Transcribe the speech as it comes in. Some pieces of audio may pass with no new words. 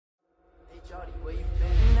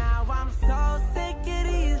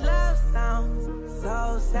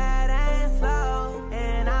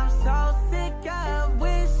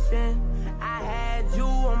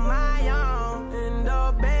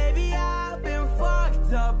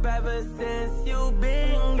fucked up ever since you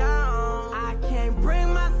been gone. I can't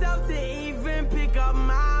bring myself to even pick up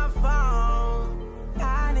my phone.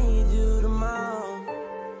 I need you the most.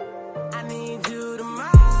 I need you the most.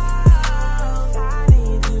 I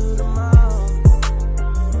need you the most.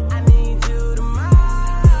 I need you the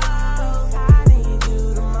most. I need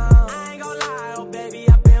you the most. I ain't gon' lie, oh baby,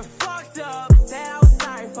 I've been fucked up. Said I was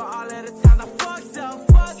sorry for all of the times I fucked up.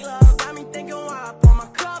 Fuck love, got me thinking while I pour my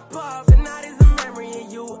cup up. Tonight is a memory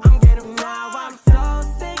of you, I'm getting now. I'm so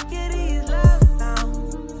sick of these love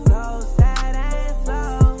songs, so sad and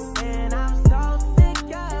slow. And I'm so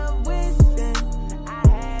sick of wishing I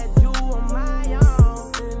had you on my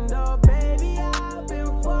own. And oh baby, I've been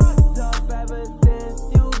fucked up ever since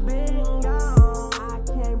you been gone. I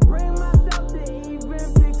can't bring myself to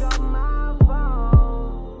even pick up my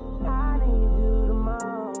phone. I need you the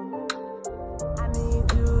most. I need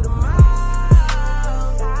you the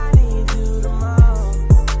most. I need you the most.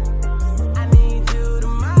 I need you the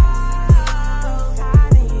most. I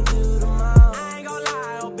need you the most. I ain't gon'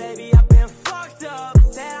 lie, oh baby, I've been fucked up.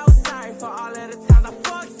 Said I was sorry for all of the times I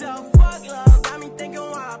fucked up. Fuck love, got me thinking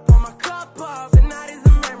while I pour my cup up. Tonight is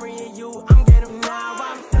a memory of you, I'm getting now.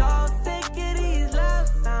 I'm so sick of these love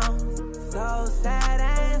songs, so sad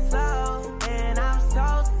and slow. And I'm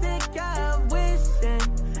so sick of wishing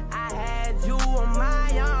I had you on my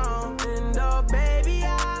own. And oh baby,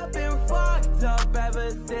 I've been fucked up ever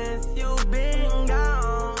since